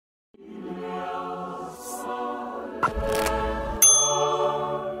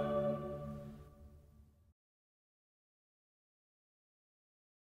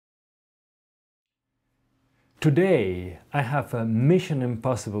Today I have a mission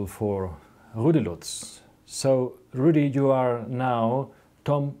impossible for Rudolf Lutz. So Rudy, you are now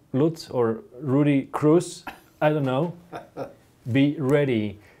Tom Lutz or Rudy Cruz, I don't know. Be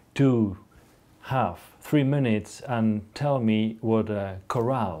ready to have 3 minutes and tell me what a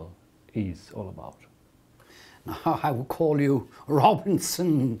chorale is all about. Now, I will call you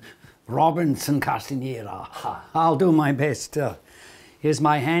Robinson Castanera. I'll do my best. Here's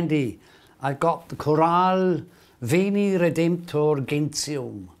my handy. I've got the Chorale Veni Redemptor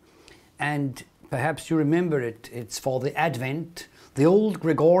Gentium, and perhaps you remember it. It's for the Advent, the old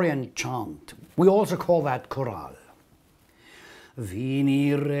Gregorian chant. We also call that Chorale.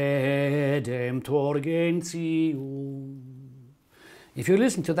 Veni Redemptor Gentium. If you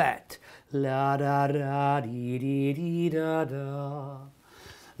listen to that, la da da dee dee dee da da.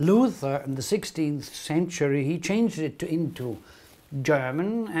 Luther in the 16th century, he changed it into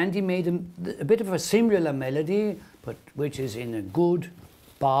German, and he made a bit of a similar melody, but which is in a good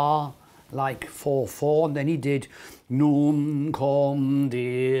bar, like 4/4, and then he did Nun komm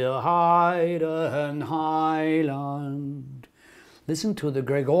der Heiden Heiland. Listen to the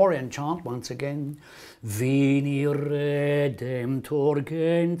Gregorian chant once again. Veni Redemptor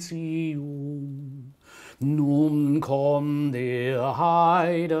Gentium, nun komm der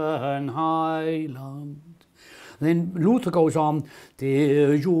Heiden Heiland. Then Luther goes on,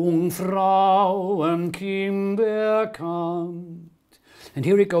 der Jungfrauen Kimber kommt. And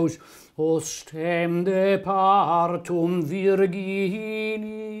here it goes, ostem de partum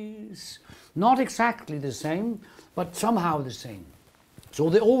virginis. Not exactly the same, but somehow the same.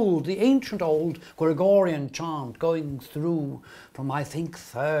 So the ancient old Gregorian chant going through from, I think,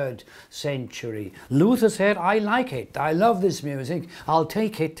 3rd century. Luther said, I like it, I love this music, I'll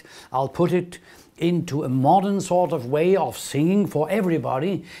take it, I'll put it into a modern sort of way of singing for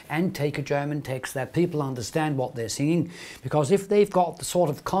everybody and take a German text that people understand what they're singing, because if they've got the sort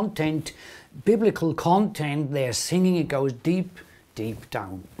of content, biblical content they're singing, it goes deep, deep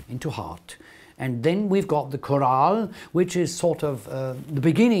down into heart. And then we've got the chorale, which is sort of the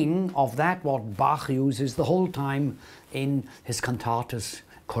beginning of that what Bach uses the whole time in his cantatas,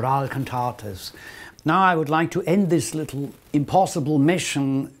 chorale cantatas. Now I would like to end this little impossible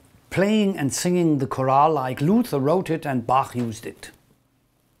mission playing and singing the chorale like Luther wrote it and Bach used it.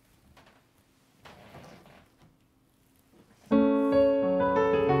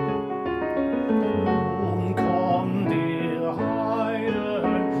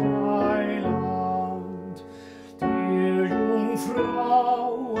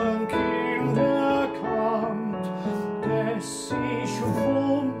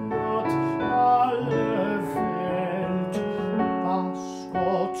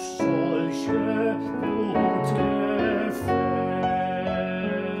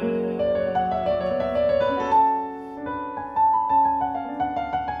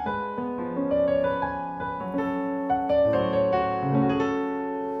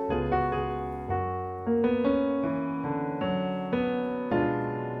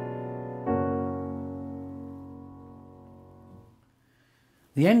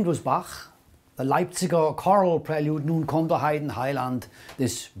 The end was Bach, the Leipziger choral prelude, Nun komm der Heiden Heiland,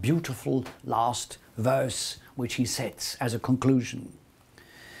 this beautiful last verse which he sets as a conclusion.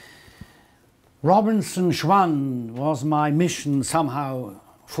 Robinson Schwann, was my mission somehow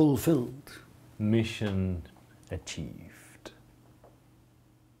fulfilled? Mission achieved.